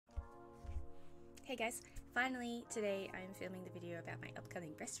Hey guys, finally today I'm filming the video about my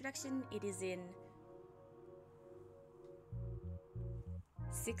upcoming breast reduction. It is in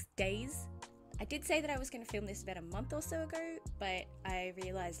 6 days. I did say that I was going to film this about a month or so ago, but I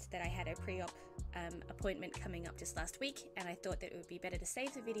realised that I had a pre-op appointment coming up just last week, and I thought that it would be better to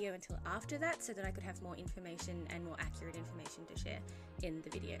save the video until after that so that I could have more information and more accurate information to share in the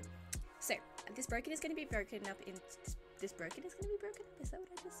video. So, this video is going to be broken up into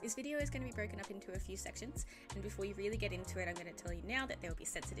a few sections, and before you really get into it, I'm going to tell you now that there will be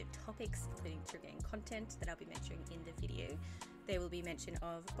sensitive topics, including triggering content that I'll be mentioning in the video. There will be mention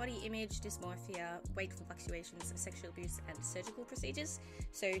of body image, dysmorphia, weight fluctuations, sexual abuse, and surgical procedures.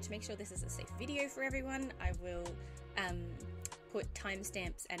 So to make sure this is a safe video for everyone, I will put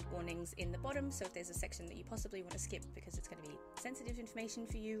timestamps and warnings in the bottom, so if there's a section that you possibly want to skip because it's going to be sensitive information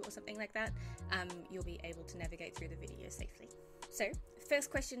for you or something like that, you'll be able to navigate through the video safely. So, first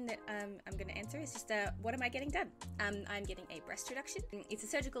question that I'm going to answer is just, what am I getting done? I'm getting a breast reduction. It's a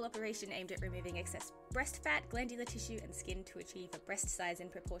surgical operation aimed at removing excess breast fat, glandular tissue, and skin to achieve a breast size in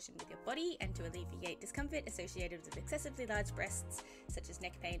proportion with your body and to alleviate discomfort associated with excessively large breasts, such as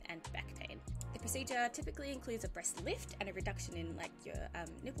neck pain and back pain. The procedure typically includes a breast lift and a reduction in your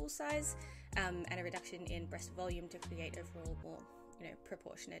nipple size, and a reduction in breast volume to create overall more,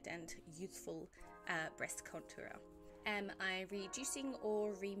 proportionate and youthful breast contour. Am I reducing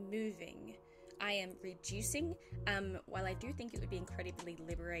or removing? I am reducing. While I do think it would be incredibly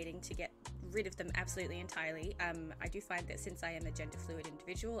liberating to get rid of them absolutely entirely, I do find that since I am a gender fluid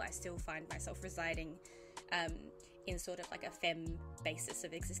individual, I still find myself residing in sort of like a femme basis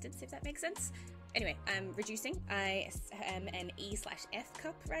of existence, if that makes sense. Anyway, I'm reducing. I am an E/F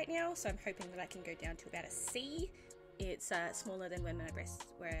cup right now, so I'm hoping that I can go down to about a C. It's smaller than when my breasts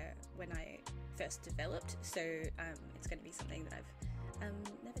were when I first developed, so it's going to be something that I've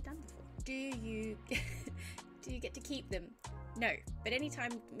never done before. Do you get to keep them? No, but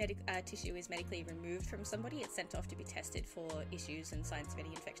anytime tissue is medically removed from somebody, it's sent off to be tested for issues and signs of any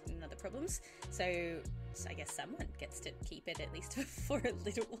infection and other problems. So I guess someone gets to keep it at least for a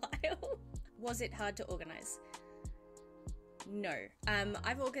little while. Was it hard to organise? No.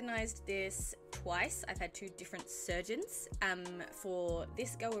 I've organised this twice. I've had two different surgeons. For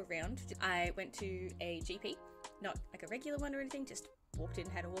this go around, I went to a GP, not like a regular one or anything, just walked in,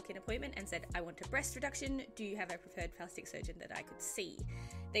 had a walk-in appointment and said, I want a breast reduction. Do you have a preferred plastic surgeon that I could see?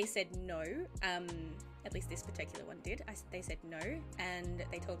 They said no. At least this particular one did. They said no, and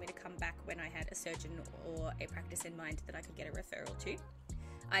they told me to come back when I had a surgeon or a practice in mind that I could get a referral to.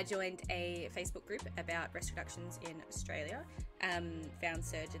 I joined a Facebook group about breast reductions in Australia, found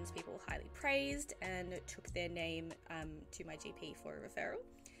surgeons people highly praised, and took their name to my GP for a referral.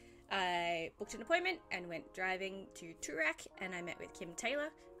 I booked an appointment and went driving to Toorak, and I met with Kim Taylor,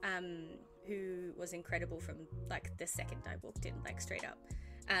 who was incredible from like the second I walked in, like straight up.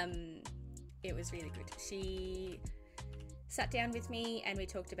 It was really good. She sat down with me and we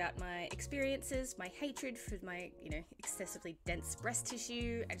talked about my experiences, my hatred for my, excessively dense breast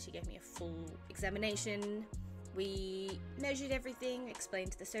tissue, and she gave me a full examination. We measured everything,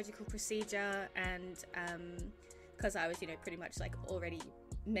 explained the surgical procedure, and because I was, pretty much like already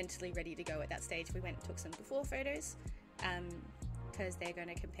mentally ready to go at that stage, we went and took some before photos, because they're going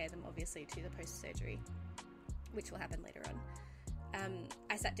to compare them obviously to the post-surgery, which will happen later on.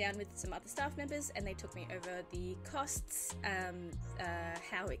 I sat down with some other staff members and they took me over the costs,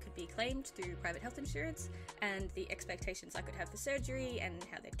 how it could be claimed through private health insurance, and the expectations I could have for surgery and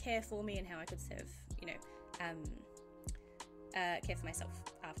how they'd care for me and how I could sort of, care for myself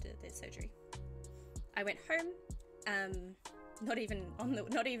after the surgery. I went home, not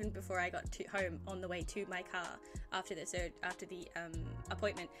even before I got to home, on the way to my car after the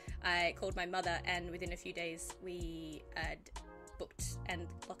appointment, I called my mother, and within a few days we had booked and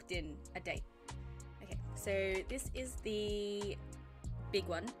locked in a date. Okay, so this is the big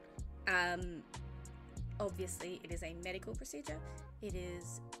one. Obviously it is a medical procedure. It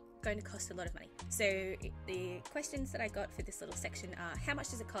is going to cost a lot of money. So the questions that I got for this little section are: how much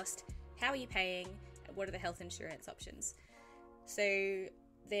does it cost? How are you paying? What are the health insurance options? So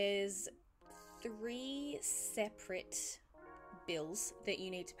there's 3 separate bills that you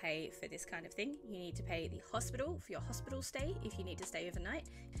need to pay for this kind of thing. You need to pay the hospital for your hospital stay if you need to stay overnight.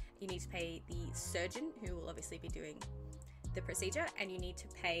 You need to pay the surgeon, who will obviously be doing the procedure, and you need to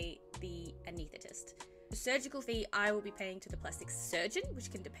pay the anaesthetist. The surgical fee I will be paying to the plastic surgeon,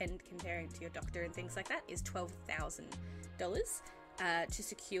 which can depend comparing to your doctor and things like that, is $12,000. To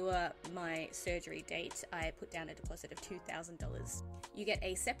secure my surgery date, I put down a deposit of $2,000. You get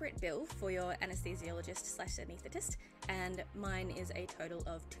a separate bill for your anesthesiologist/anaesthetist, and mine is a total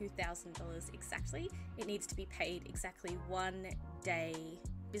of $2,000 exactly. It needs to be paid exactly 1 day,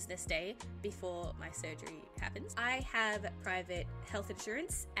 business day, before my surgery happens. I have private health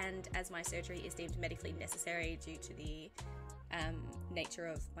insurance, and as my surgery is deemed medically necessary due to the nature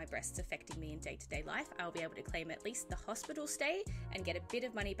of my breasts affecting me in day-to-day life, I'll be able to claim at least the hospital stay and get a bit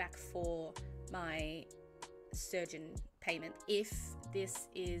of money back for my surgeon payment. If this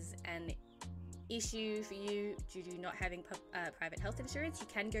is an issue for you due to not having private health insurance, you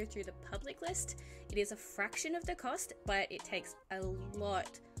can go through the public list. It is a fraction of the cost, but it takes a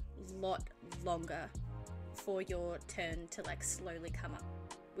lot longer for your turn to like slowly come up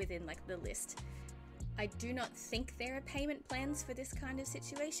within like the list. I do not think there are payment plans for this kind of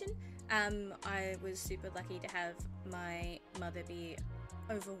situation. I was super lucky to have my mother be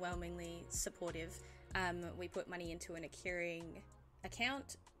overwhelmingly supportive. We put money into an accruing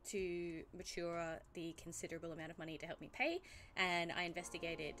account to mature the considerable amount of money to help me pay, and I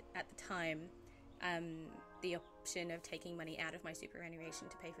investigated at the time the option of taking money out of my superannuation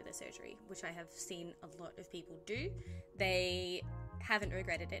to pay for the surgery, which I have seen a lot of people do. They haven't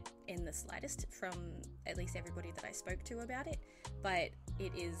regretted it in the slightest, from at least everybody that I spoke to about it, but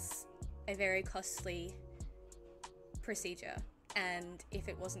it is a very costly procedure, and if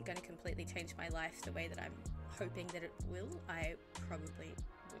it wasn't going to completely change my life the way that I'm hoping that it will, I probably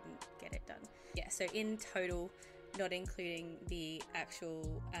wouldn't get it done. Yeah, so in total, not including the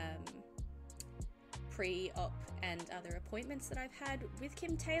actual pre-op and other appointments that I've had with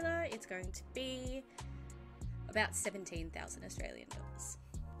Kim Taylor, it's going to be about 17,000 Australian dollars.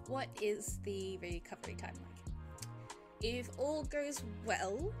 What is the recovery time like? If all goes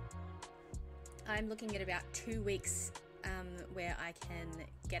well, I'm looking at about 2 weeks where I can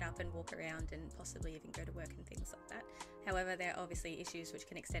get up and walk around and possibly even go to work and things like that. However, there are obviously issues which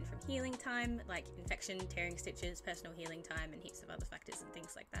can extend from healing time, like infection, tearing stitches, personal healing time, and heaps of other factors and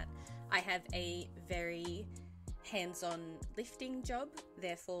things like that. I have a very hands-on lifting job,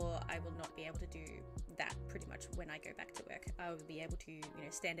 therefore I will not be able to do that pretty much when I go back to work. I will be able to,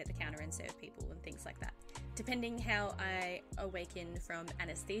 stand at the counter and serve people and things like that. Depending how I awaken from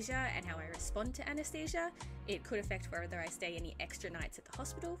anesthesia and how I respond to anesthesia, it could affect whether I stay any extra nights at the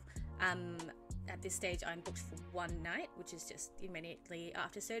hospital. At this stage, I'm booked for 1 night, which is just immediately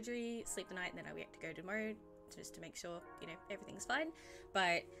after surgery, sleep the night, and then I get to go tomorrow just to make sure, everything's fine.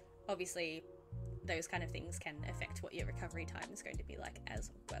 But obviously, those kind of things can affect what your recovery time is going to be like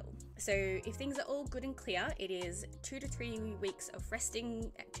as well. So if things are all good and clear, it is 2 to 3 weeks of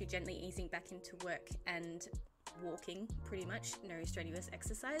resting to gently easing back into work and walking, pretty much, no strenuous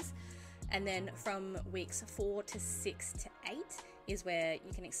exercise. And then from weeks 4 to 6 to 8 is where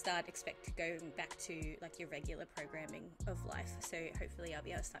you can expect going back to like your regular programming of life. So hopefully I'll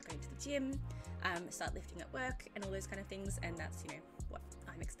be able to start going to the gym, start lifting at work and all those kind of things. And that's, what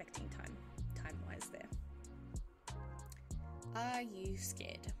I'm expecting time-wise there. Are you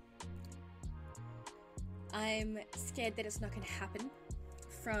scared? I'm scared that it's not going to happen.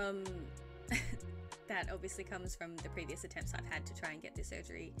 From that obviously comes from the previous attempts I've had to try and get this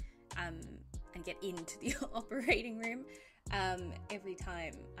surgery and get into the operating room. Every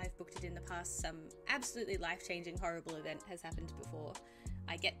time I've booked it in the past, some absolutely life-changing horrible event has happened before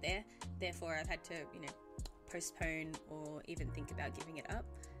I get there. Therefore, I've had to, postpone or even think about giving it up.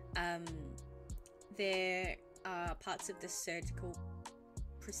 There are parts of the surgical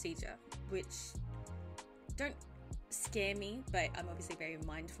procedure which don't scare me, but I'm obviously very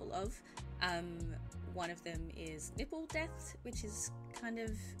mindful of. One of them is nipple death, which is kind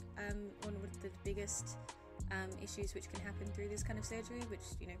of one of the biggest issues which can happen through this kind of surgery, which,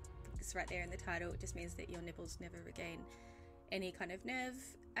 it's right there in the title. It just means that your nipples never regain any kind of nerve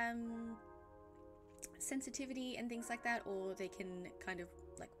sensitivity and things like that, or they can kind of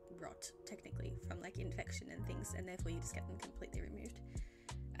like rot technically from like infection and things, and therefore you just get them completely removed.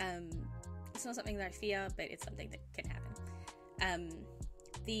 It's not something that I fear, but it's something that can happen.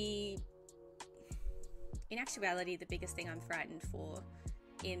 In actuality, the biggest thing I'm frightened for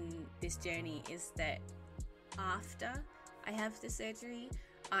in this journey is that after I have the surgery,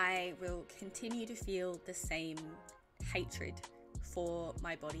 I will continue to feel the same hatred for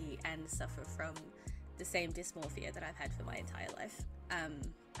my body and suffer from the same dysmorphia that I've had for my entire life.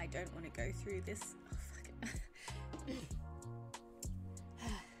 I don't want to go through this. Oh, fuck.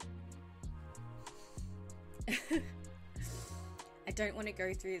 I don't want to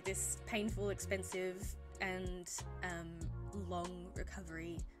go through this painful, expensive, and long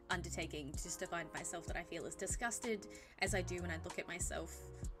recovery undertaking to define myself that I feel as disgusted as I do when I look at myself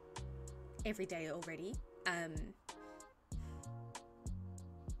every day already.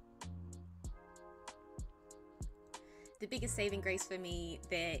 The biggest saving grace for me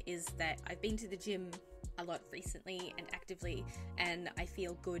there is that I've been to the gym a lot recently and actively, and I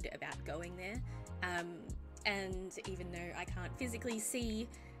feel good about going there. And even though I can't physically see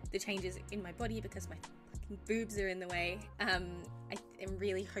the changes in my body because my fucking boobs are in the way, I am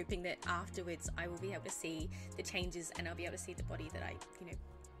really hoping that afterwards I will be able to see the changes, and I'll be able to see the body that I,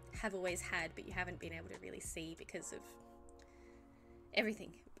 have always had, but you haven't been able to really see because of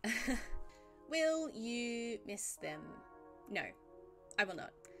everything. Will you miss them? No, I will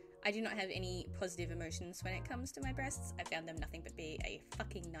not. I do not have any positive emotions when it comes to my breasts. I found them nothing but be a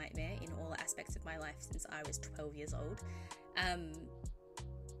fucking nightmare in all aspects of my life since I was 12 years old.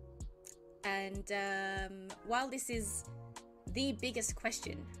 While this is the biggest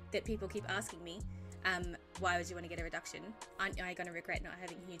question that people keep asking me, why would you want to get a reduction? Aren't I going to regret not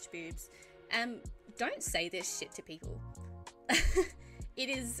having huge boobs? Don't say this shit to people. It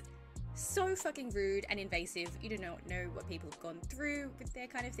is so fucking rude and invasive. You do not know what people have gone through with their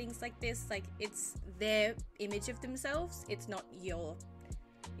kind of things like this. Like, it's their image of themselves. It's not your,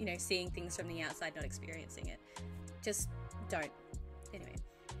 seeing things from the outside, not experiencing it. Just don't.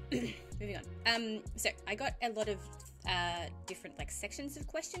 Anyway, moving on. So I got a lot of different sections of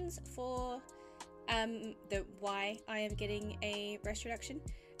questions for the why I am getting a breast reduction.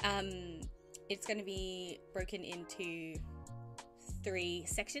 It's going to be broken into 3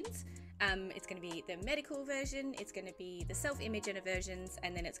 sections. It's going to be the medical version, it's going to be the self-image and aversions,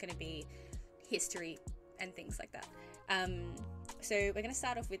 and then it's going to be history and things like that. So we're going to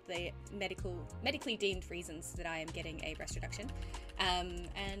start off with the medically deemed reasons that I am getting a breast reduction.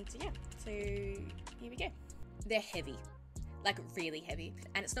 And yeah, so here we go. They're heavy, really heavy,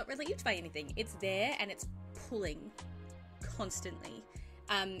 and it's not relieved by anything. It's there and it's pulling constantly.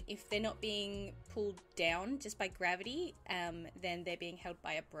 If they're not being pulled down just by gravity, then they're being held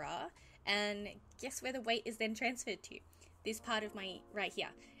by a bra. And guess where the weight is then transferred to? This part of my right here.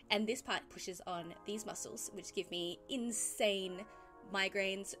 And this part pushes on these muscles, which give me insane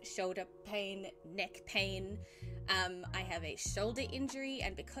migraines, shoulder pain, neck pain. I have a shoulder injury,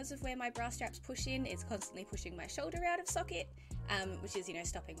 and because of where my bra straps push in, it's constantly pushing my shoulder out of socket, which is,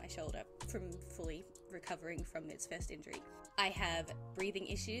 stopping my shoulder from fully recovering from its first injury. I have breathing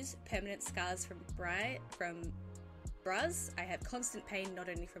issues, permanent scars from bras. I have constant pain, not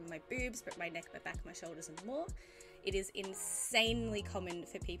only from my boobs, but my neck, my back, my shoulders, and more. It is insanely common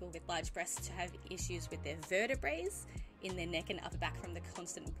for people with large breasts to have issues with their vertebrae in their neck and upper back from the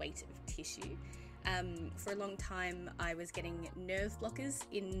constant weight of tissue. For a long time, I was getting nerve blockers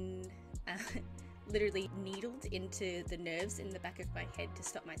literally needled into the nerves in the back of my head to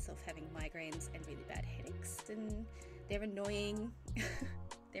stop myself having migraines and really bad headaches, and they're annoying.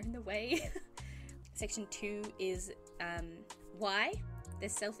 They're in the way. Section 2 is why, the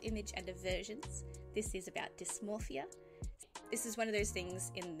self-image and aversions. This is about dysmorphia. This is one of those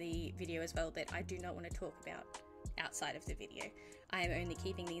things in the video as well that I do not want to talk about outside of the video. I am only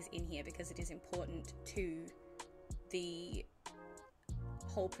keeping these in here because it is important to the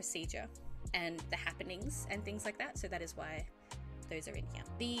whole procedure and the happenings and things like that, so that is why those are in here.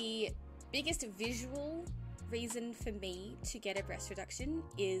 The biggest visual reason for me to get a breast reduction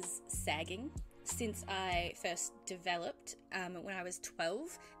is sagging. Since I first developed when I was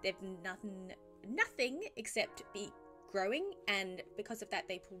 12, they've nothing except be growing, and because of that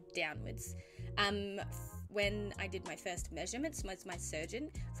they pull downwards. When I did my first measurements with my surgeon,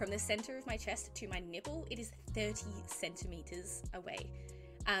 from the center of my chest to my nipple, it is 30 centimeters away.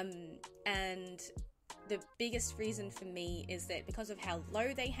 And the biggest reason for me is that because of how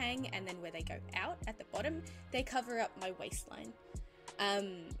low they hang and then where they go out at the bottom, they cover up my waistline.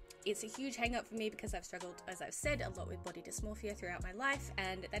 It's a huge hang up for me because I've struggled, as I've said, a lot with body dysmorphia throughout my life,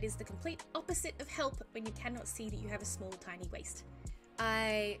 and that is the complete opposite of help when you cannot see that you have a small, tiny waist.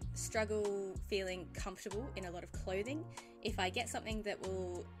 I struggle feeling comfortable in a lot of clothing. If I get something that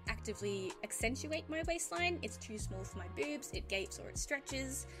will actively accentuate my waistline, it's too small for my boobs, it gapes or it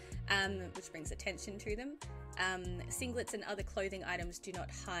stretches, which brings attention to them. Singlets and other clothing items do not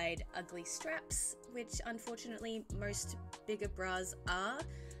hide ugly straps, which unfortunately most bigger bras are.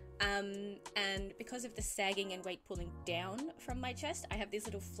 And because of the sagging and weight pulling down from my chest, I have these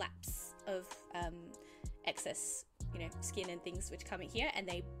little flaps of excess, skin and things which come in here, and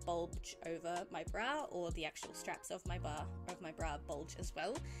they bulge over my bra, or the actual straps of my bra bulge as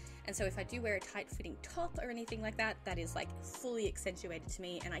well. And so if I do wear a tight-fitting top or anything like that, that is fully accentuated to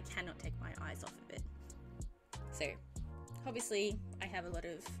me, and I cannot take my eyes off of it. So Obviously, I have a lot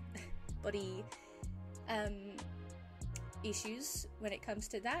of body issues when it comes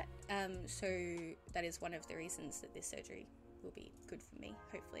to that, so that is one of the reasons that this surgery will be good for me,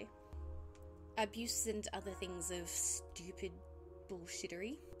 hopefully. Abuse and other things of stupid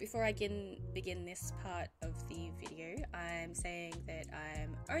bullshittery. Before I begin this part of the video, I'm saying that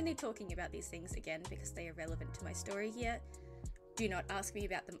I'm only talking about these things again because they are relevant to my story here. Do not ask me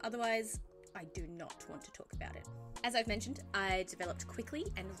about them otherwise. I do not want to talk about it. As I've mentioned, I developed quickly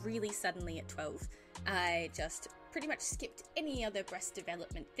and really suddenly at 12. I just pretty much skipped any other breast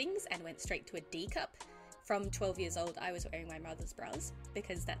development things and went straight to a D cup. From 12 years old, I was wearing my mother's bras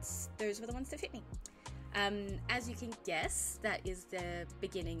because those were the ones that fit me. As you can guess, that is the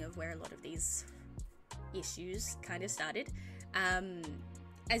beginning of where a lot of these issues kind of started.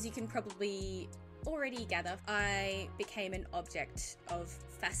 As you can probably already gather, I became an object of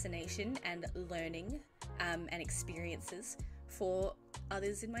fascination and learning and experiences for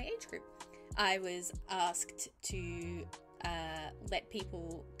others in my age group. I was asked to let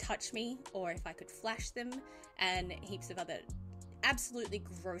people touch me, or if I could flash them, and heaps of other absolutely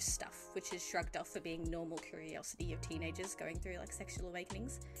gross stuff, which is shrugged off for being normal curiosity of teenagers going through like sexual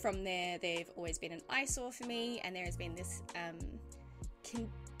awakenings. From there, they've always been an eyesore for me, and there has been this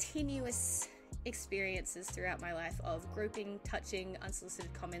continuous experiences throughout my life of groping, touching,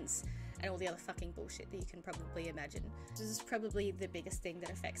 unsolicited comments, and all the other fucking bullshit that you can probably imagine. This is probably the biggest thing that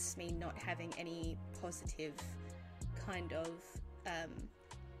affects me, not having any positive kind of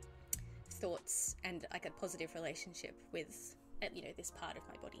thoughts and like a positive relationship with, you know, this part of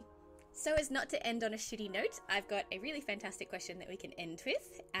my body. So as not to end on a shitty note, I've got a really fantastic question that we can end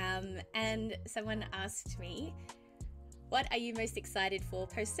with. And someone asked me, what are you most excited for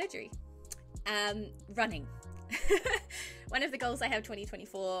post-surgery? Running. One of the goals I have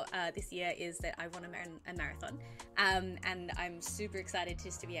 2024 this year is that I want to run a marathon, and I'm super excited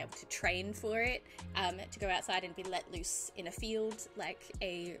just to be able to train for it, to go outside and be let loose in a field like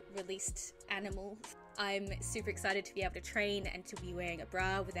a released animal. I'm super excited to be able to train and to be wearing a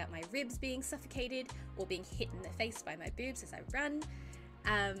bra without my ribs being suffocated or being hit in the face by my boobs as I run.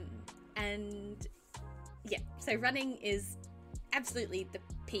 And yeah, so running is absolutely the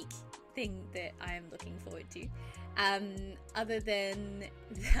peak thing that I'm looking forward to. Other than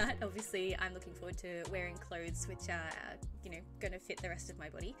that, obviously I'm looking forward to wearing clothes which are, you know, gonna fit the rest of my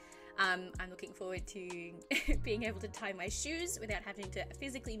body. I'm looking forward to being able to tie my shoes without having to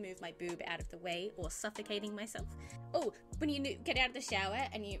physically move my boob out of the way or suffocating myself. Oh, when you get out of the shower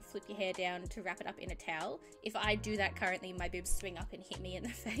and you flip your hair down to wrap it up in a towel, if I do that currently, my boobs swing up and hit me in the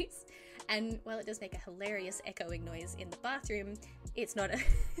face. And while it does make a hilarious echoing noise in the bathroom, it's not a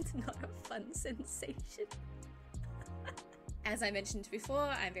fun sensation. As I mentioned before,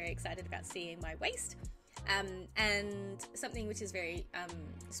 I'm very excited about seeing my waist. And something which is very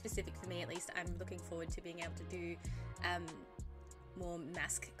specific for me, at least, I'm looking forward to being able to do more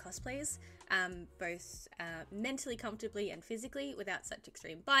mask cosplays, both mentally comfortably and physically without such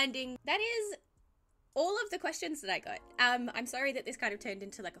extreme binding. That is all of the questions that I got. I'm sorry that this kind of turned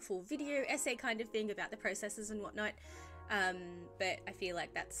into like a full video essay kind of thing about the processes and whatnot, but I feel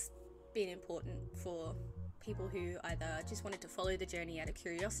like that's been important for people who either just wanted to follow the journey out of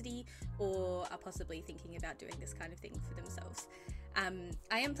curiosity or are possibly thinking about doing this kind of thing for themselves.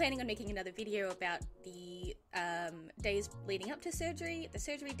 I am planning on making another video about the days leading up to surgery, the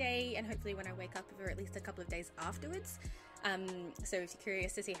surgery day, and hopefully when I wake up, or at least a couple of days afterwards. So if you're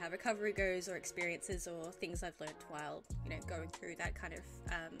curious to see how recovery goes, or experiences or things I've learned while, you know, going through that kind of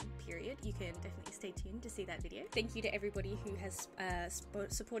period, you can definitely stay tuned to see that video. Thank you to everybody who has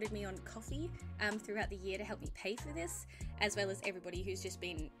supported me on Ko-fi throughout the year to help me pay for this, as well as everybody who's just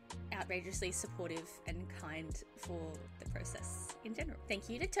been outrageously supportive and kind for the process in general. Thank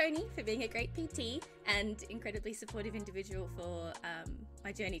you to Tony for being a great PT and incredibly supportive individual for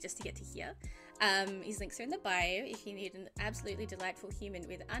my journey just to get to here. His links are in the bio. If you need an absolutely delightful human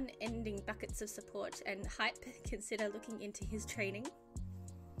with unending buckets of support and hype, consider looking into his training.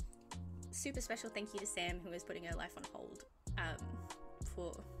 Super special thank you to Sam, who is putting her life on hold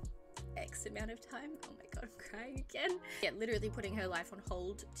for X amount of time. Oh my god, I'm crying again. Yeah, literally putting her life on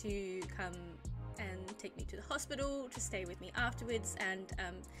hold to come and take me to the hospital, to stay with me afterwards, and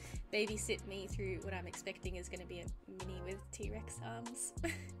babysit me through what I'm expecting is going to be a mini with T-Rex arms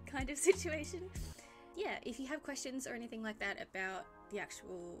kind of situation. Yeah, if you have questions or anything like that about the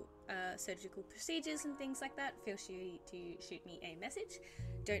actual surgical procedures and things like that, feel free to shoot me a message.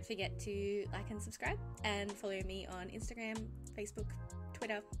 Don't forget to like and subscribe, and follow me on Instagram, Facebook,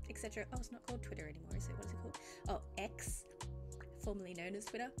 Twitter, etc. Oh, it's not called Twitter anymore, is it? What is it called? Oh, X, formerly known as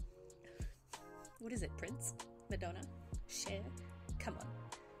Twitter. What is it, Prince? Madonna? share. Come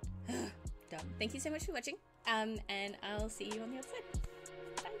on. Dumb. Thank you so much for watching, and I'll see you on the other side.